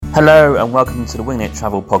Hello and welcome to the Winging It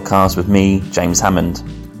Travel podcast with me, James Hammond.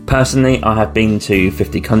 Personally, I have been to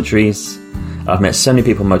 50 countries. I've met so many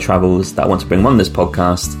people on my travels that I want to bring on this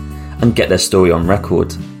podcast and get their story on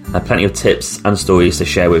record. I have plenty of tips and stories to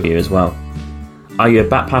share with you as well. Are you a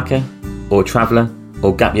backpacker, or a traveller,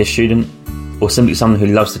 or gap year student, or simply someone who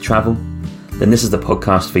loves to travel? Then this is the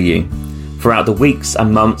podcast for you. Throughout the weeks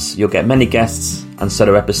and months, you'll get many guests and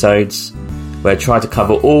solo episodes where I try to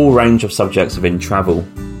cover all range of subjects within travel.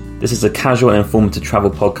 This is a casual and informative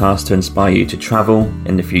travel podcast to inspire you to travel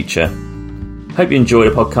in the future. Hope you enjoy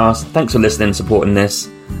the podcast. Thanks for listening and supporting this,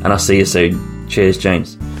 and I'll see you soon. Cheers,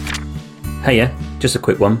 James. Hey, just a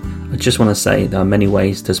quick one. I just want to say there are many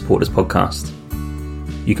ways to support this podcast.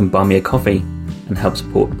 You can buy me a coffee and help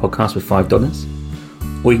support the podcast with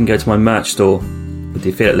 $5, or you can go to my merch store with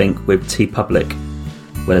the affiliate link with TeePublic,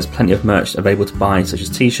 where there's plenty of merch available to buy, such as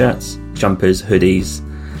t-shirts, jumpers, hoodies,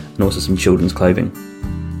 and also some children's clothing.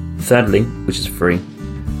 Thirdly, which is free,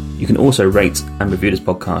 you can also rate and review this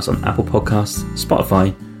podcast on Apple Podcasts,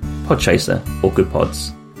 Spotify, Podchaser, or Good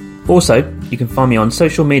Pods. Also, you can find me on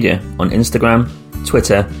social media on Instagram,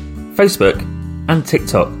 Twitter, Facebook, and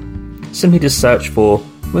TikTok. Simply just search for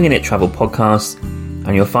Winging It Travel Podcast,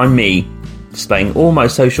 and you'll find me displaying all my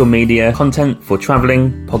social media content for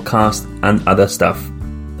travelling, podcasts, and other stuff.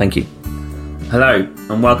 Thank you. Hello,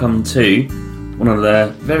 and welcome to one of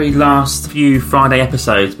the very last few Friday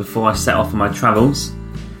episodes before I set off on my travels.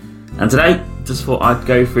 And today, just thought I'd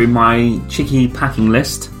go through my cheeky packing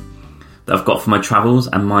list that I've got for my travels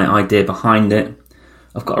and my idea behind it.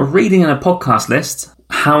 I've got a reading and a podcast list,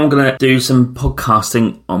 how I'm going to do some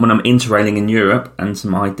podcasting when I'm interrailing in Europe and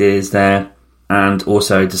some ideas there, and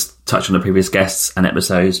also just touch on the previous guests and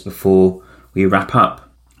episodes before we wrap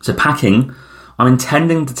up. So packing, I'm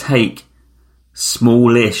intending to take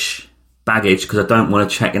smallish baggage because I don't want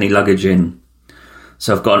to check any luggage in.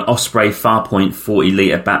 So I've got an Osprey Farpoint 40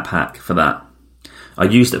 litre backpack for that. I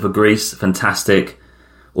used it for Greece, fantastic.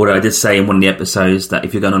 Although I did say in one of the episodes that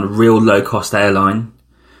if you're going on a real low cost airline,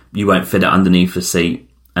 you won't fit it underneath the seat.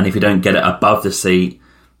 And if you don't get it above the seat,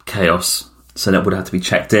 chaos. So that would have to be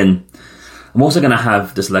checked in. I'm also going to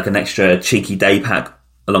have just like an extra cheeky day pack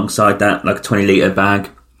alongside that, like a 20 litre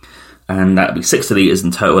bag. And that'll be 60 litres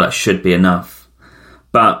in total. That should be enough.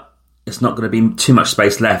 But it's not going to be too much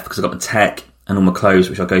space left because I've got my tech and all my clothes,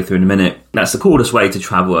 which I'll go through in a minute. That's the coolest way to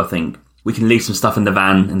travel, I think. We can leave some stuff in the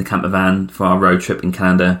van, in the camper van, for our road trip in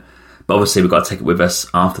Canada. But obviously we've got to take it with us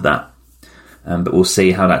after that. But we'll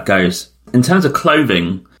see how that goes. In terms of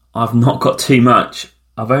clothing, I've not got too much.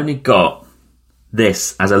 I've only got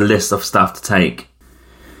this as a list of stuff to take.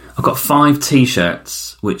 I've got 5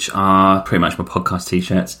 t-shirts, which are pretty much my podcast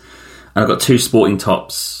t-shirts. And I've got 2 sporting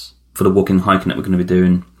tops for the walking and hiking that we're going to be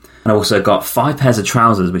doing. And I've also got 5 pairs of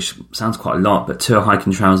trousers, which sounds quite a lot, but 2 are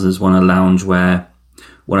hiking trousers, 1 are loungewear,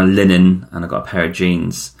 1 are linen, and I've got a pair of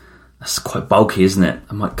jeans. That's quite bulky, isn't it?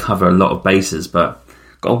 I might cover a lot of bases, but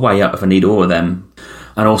got to weigh up if I need all of them.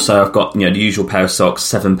 And also I've got, the usual pair of socks,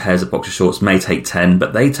 7 pairs of boxer shorts, may take 10,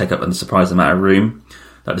 but they take up a surprising amount of room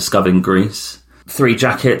that I discovered in Greece. 3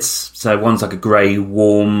 jackets, so one's like a grey,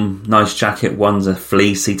 warm, nice jacket, one's a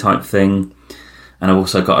fleecy type thing. And I've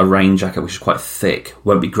also got a rain jacket, which is quite thick.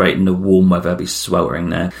 Won't be great in the warm weather, I'll be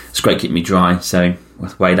sweltering there. It's great keeping me dry, so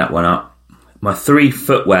we'll weigh that one up. My 3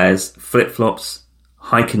 footwears, flip-flops,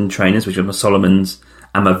 hiking trainers, which are my Solomons,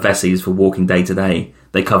 and my Vessies for walking day to day.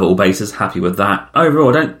 They cover all bases, happy with that. Overall,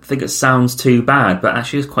 I don't think it sounds too bad, but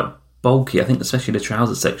actually it's quite bulky, I think, especially the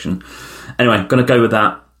trousers section. Anyway, I'm going to go with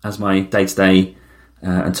that as my day-to-day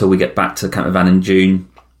until we get back to the camper van in June.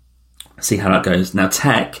 See how that goes. Now,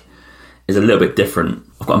 tech is a little bit different.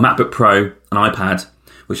 I've got a MacBook Pro, an iPad,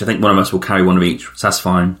 which I think one of us will carry one of each, so that's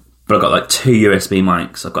fine. But I've got like 2 USB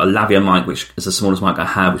mics. I've got a Lavia mic, which is the smallest mic I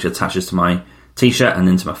have, which attaches to my t-shirt and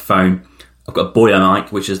into my phone. I've got a Boya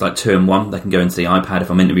mic, which is like 2-in-1. They can go into the iPad.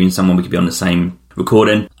 If I'm interviewing someone, we could be on the same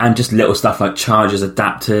recording. And just little stuff like chargers,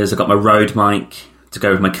 adapters. I've got my Rode mic to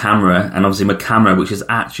go with my camera. And obviously my camera, which is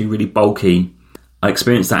actually really bulky. I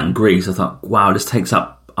experienced that in Greece. I thought, wow, this takes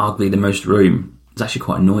up arguably the most room. It's actually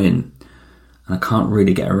quite annoying. And I can't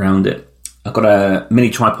really get around it. I've got a mini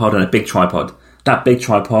tripod and a big tripod. That big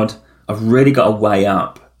tripod, I've really got to weigh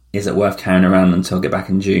up. Is it worth carrying around until I get back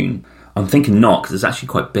in June? I'm thinking not, because it's actually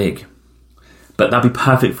quite big. But that'd be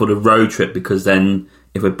perfect for the road trip, because then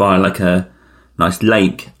if we're by like a nice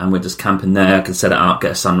lake and we're just camping there, I can set it up,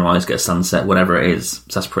 get a sunrise, get a sunset, whatever it is.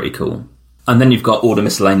 So that's pretty cool. And then you've got all the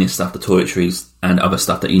miscellaneous stuff, the toiletries and other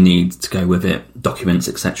stuff that you need to go with it, documents,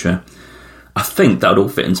 etc. I think that would all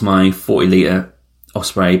fit into my 40 litre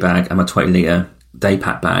Osprey bag and my 20 litre day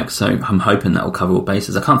pack bag. So I'm hoping that will cover all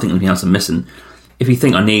bases. I can't think of anything else I'm missing. If you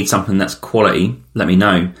think I need something that's quality, let me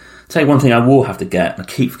know. Tell you one thing I will have to get, I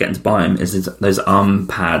keep forgetting to buy them, is those arm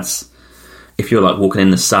pads. If you're like walking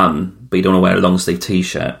in the sun, but you don't want to wear a long sleeve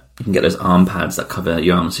t-shirt, you can get those arm pads that cover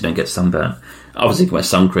your arms so you don't get sunburn. Obviously you can wear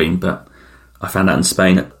sun cream, but I found out in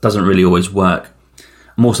Spain it doesn't really always work.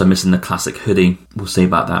 I'm also missing the classic hoodie. We'll see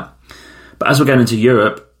about that. But as we're going into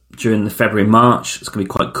Europe during the February, March, it's going to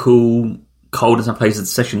be quite cool, cold in some places,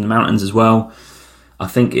 especially in the mountains as well. I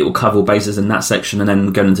think it will cover all bases in that section, and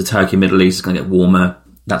then going into Turkey, Middle East, it's going to get warmer.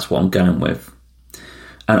 That's what I'm going with.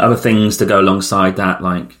 And other things to go alongside that,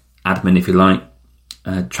 like admin, if you like.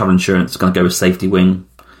 Travel insurance is going to go with Safety Wing,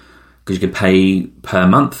 because you can pay per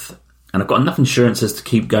month. And I've got enough insurances to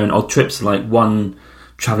keep going odd trips. Like one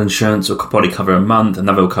travel insurance will probably cover a month,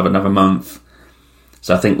 another will cover another month.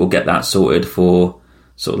 So I think we'll get that sorted for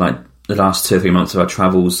sort of like the last 2 or 3 months of our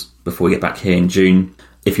travels before we get back here in June.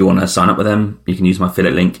 If you want to sign up with them, you can use my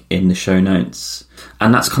affiliate link in the show notes.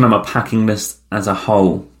 And that's kind of my packing list as a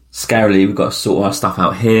whole. Scarily, we've got to sort our stuff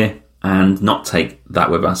out here and not take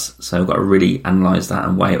that with us. So we've got to really analyse that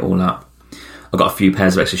and weigh it all up. I've got a few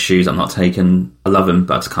pairs of extra shoes I'm not taking. I love them,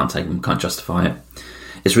 but I just can't take them, can't justify it.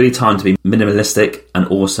 It's really time to be minimalistic and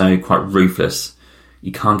also quite ruthless.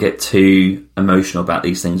 You can't get too emotional about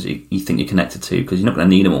these things you think you're connected to, because you're not going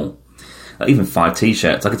to need them all. Like even 5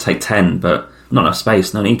 t-shirts, I could take 10, but not enough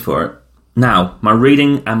space, no need for it. Now, my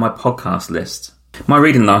reading and my podcast list. My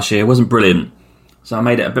reading last year wasn't brilliant, so I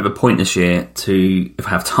made it a bit of a point this year to, if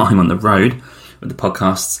I have time on the road with the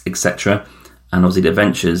podcasts, etc., and obviously the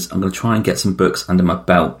adventures, I'm going to try and get some books under my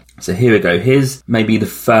belt. So here we go. Here's maybe the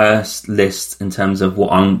first list in terms of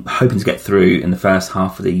what I'm hoping to get through in the first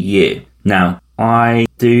half of the year. Now, I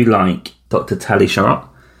do like Dr. Tali Sharot,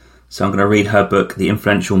 so I'm going to read her book, The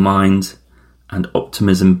Influential Mind and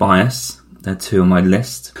Optimism Bias. They're 2 on my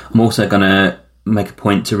list. I'm also going to make a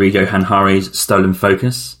point to read Johann Hari's Stolen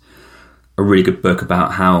Focus, a really good book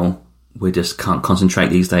about how we just can't concentrate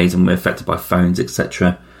these days and we're affected by phones,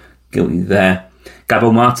 etc. Guilty there.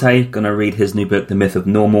 Gabor Mate, going to read his new book, The Myth of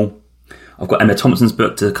Normal. I've got Emma Thompson's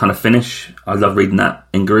book to kind of finish. I love reading that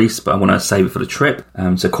in Greece, but I want to save it for the trip.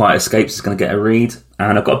 So Quiet Escapes is going to get a read.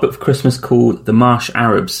 And I've got a book for Christmas called The Marsh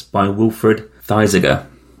Arabs by Wilfred Thesiger,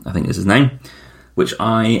 I think is his name, which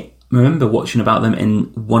I remember watching about them in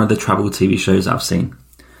one of the travel TV shows I've seen.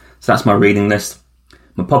 So that's my reading list.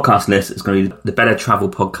 My podcast list is going to be the Better Travel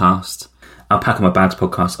Podcast, Alpaca My Bags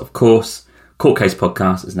podcast, of course. Court Case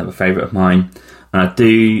podcast is another favourite of mine. And I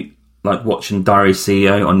do like watching Diary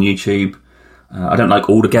CEO on YouTube. I don't like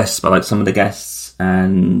all the guests, but I like some of the guests.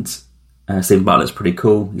 And Stephen Bartlett's pretty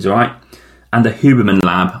cool. He's all right. And the Huberman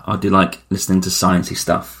Lab, I do like listening to sciencey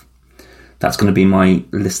stuff. That's going to be my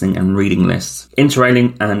listening and reading list.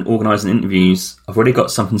 Interrailing and organising interviews. I've already got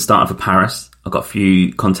something started for Paris. I've got a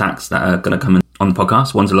few contacts that are going to come in on the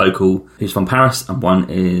podcast. One's a local who's from Paris, and one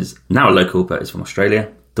is now a local but is from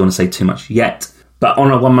Australia. Don't want to say too much yet. But on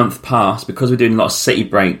a 1 month pass, because we're doing a lot of city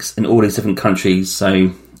breaks in all these different countries,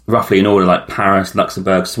 so roughly in order like Paris,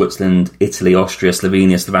 Luxembourg, Switzerland, Italy, Austria,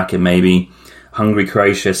 Slovenia, Slovakia maybe, Hungary,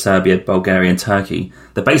 Croatia, Serbia, Bulgaria and Turkey.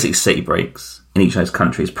 The basic city breaks in each of those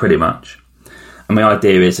countries pretty much. And my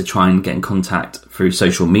idea is to try and get in contact through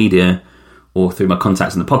social media or through my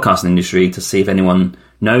contacts in the podcasting industry to see if anyone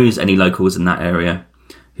knows any locals in that area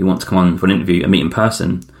who want to come on for an interview and meet in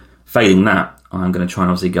person. Failing that, I'm going to try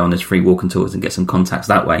and obviously go on this free walking tours and get some contacts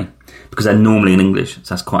that way, because they're normally in English, so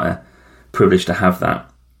that's quite a privilege to have that.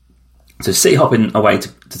 So city hopping away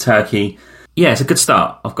to Turkey, yeah, it's a good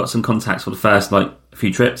start. I've got some contacts for the first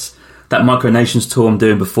few trips. That Micronations tour I'm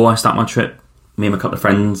doing before I start my trip, me and a couple of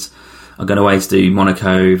friends are going away to do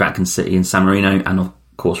Monaco, Vatican City and San Marino, and of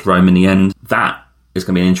course Rome in the end. That is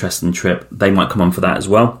going to be an interesting trip. They might come on for that as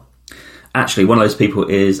well. Actually, one of those people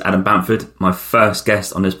is Adam Bamford, my first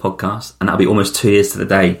guest on this podcast, and that'll be almost 2 years to the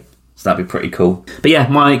day. So that'd be pretty cool. But yeah,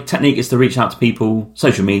 my technique is to reach out to people,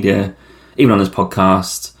 social media, even on this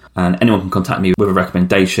podcast, and anyone can contact me with a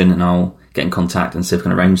recommendation and I'll get in contact and see if I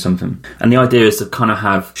can arrange something. And the idea is to kind of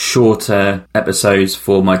have shorter episodes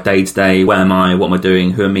for my day-to-day, where am I, what am I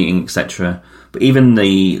doing, who I'm meeting, etc. But even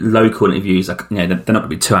the local interviews, they're not going to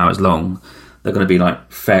be 2 hours long. They're going to be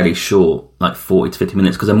fairly short, 40 to 50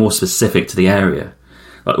 minutes, because they're more specific to the area.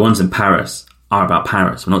 Like the ones in Paris are about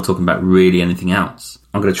Paris. We're not talking about really anything else.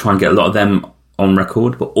 I'm going to try and get a lot of them on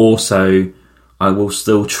record, but also I will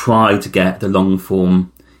still try to get the long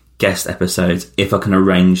form guest episodes if I can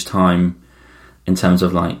arrange time in terms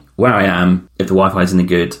of where I am, if the Wi-Fi is any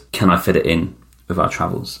good, can I fit it in with our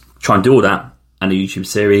travels. Try and do all that and a YouTube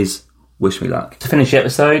series. Wish me luck. To finish the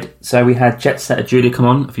episode, so we had Jet Setter Julia come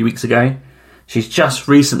on a few weeks ago. She's just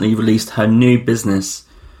recently released her new business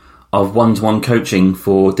of one-to-one coaching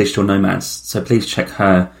for digital nomads. So please check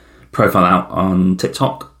her profile out on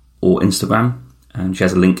TikTok or Instagram. And she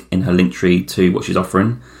has a link in her link tree to what she's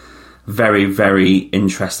offering. Very, very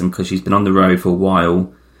interesting because she's been on the road for a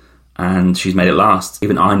while and she's made it last.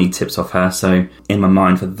 Even I need tips off her. So in my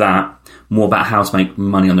mind for that, more about how to make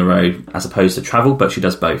money on the road as opposed to travel, but she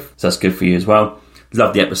does both. So that's good for you as well.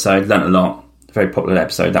 Loved the episode, learnt a lot. Very popular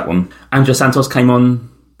episode, that one. Angela Santos came on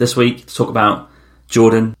this week to talk about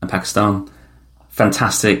Jordan and Pakistan.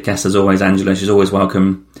 Fantastic guest as always, Angela. She's always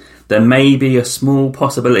welcome. There may be a small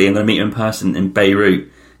possibility I'm going to meet her in person in Beirut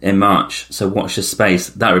in March, so watch this space.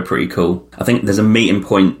 That would be pretty cool. I think there's a meeting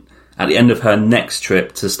point at the end of her next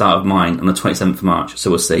trip to the start of mine on the 27th of March, so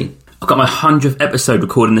we'll see. I've got my 100th episode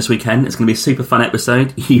recording this weekend. It's going to be a super fun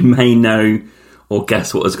episode. You may know or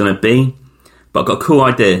guess what it's going to be, but I've got a cool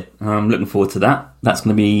idea. I'm looking forward to that. That's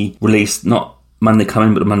going to be released not Monday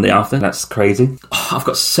coming, but the Monday after. That's crazy. I've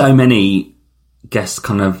got so many guests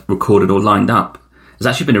kind of recorded or lined up. It's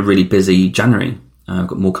actually been a really busy January. I've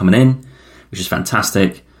got more coming in, which is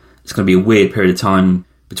fantastic. It's going to be a weird period of time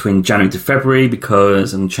between January to February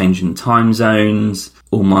because I'm changing time zones.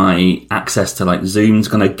 All my access to like Zoom's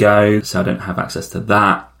going to go, so I don't have access to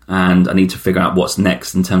that. And I need to figure out what's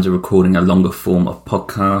next in terms of recording a longer form of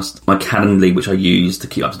podcast. My Calendly, which I use to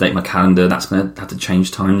keep up to date my calendar, that's going to have to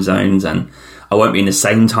change time zones. And I won't be in the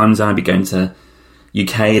same time zone. I'll be going to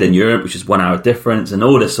UK then Europe, which is 1 hour difference and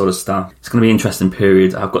all this sort of stuff. It's going to be an interesting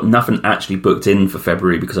period. I've got nothing actually booked in for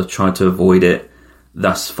February because I've tried to avoid it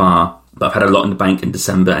thus far. But I've had a lot in the bank in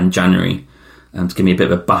December and January to give me a bit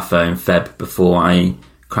of a buffer in Feb before I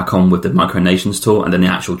crack on with the Micronations tour and then the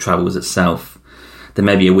actual travels itself. There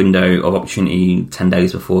may be a window of opportunity 10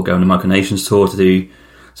 days before going to Micronations tour to do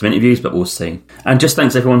some interviews, but we'll see. And just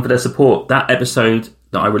thanks everyone for their support. That episode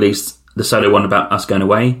that I released, the solo one about us going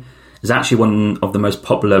away, is actually one of the most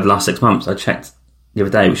popular of the last 6 months. I checked the other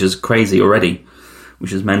day, which is crazy already,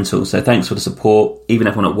 which is mental. So thanks for the support. Even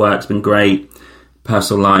everyone at work's been great.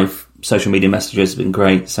 Personal life, social media messages have been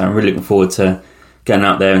great. So I'm really looking forward to getting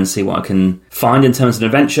out there and see what I can find in terms of an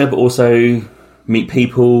adventure, but also meet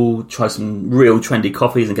people, try some real trendy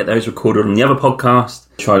coffees and get those recorded on the other podcast,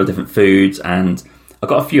 try the different foods. And I've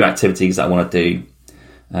got a few activities that I want to do,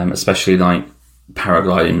 especially like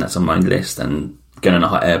paragliding, that's on my list, and going on a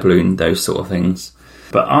hot air balloon, those sort of things.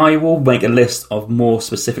 But I will make a list of more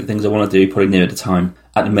specific things I want to do probably near the time.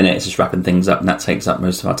 At the minute, it's just wrapping things up, and that takes up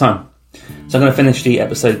most of our time. So I'm going to finish the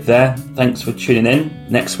episode there. Thanks for tuning in.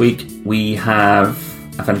 Next week, we have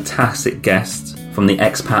a fantastic guest from the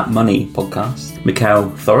Expat Money podcast, Mikhail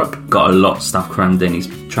Thorup. Got a lot of stuff crammed in. He's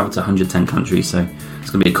travelled to 110 countries, so it's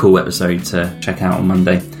going to be a cool episode to check out on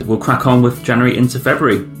Monday. We'll crack on with January into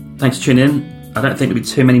February. Thanks for tuning in. I don't think there'll be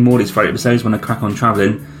too many more of these Friday episodes when I crack on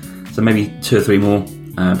travelling, so maybe 2 or 3 more,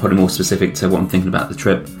 probably more specific to what I'm thinking about the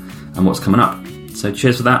trip and what's coming up. So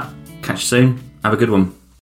cheers for that. Catch you soon. Have a good one.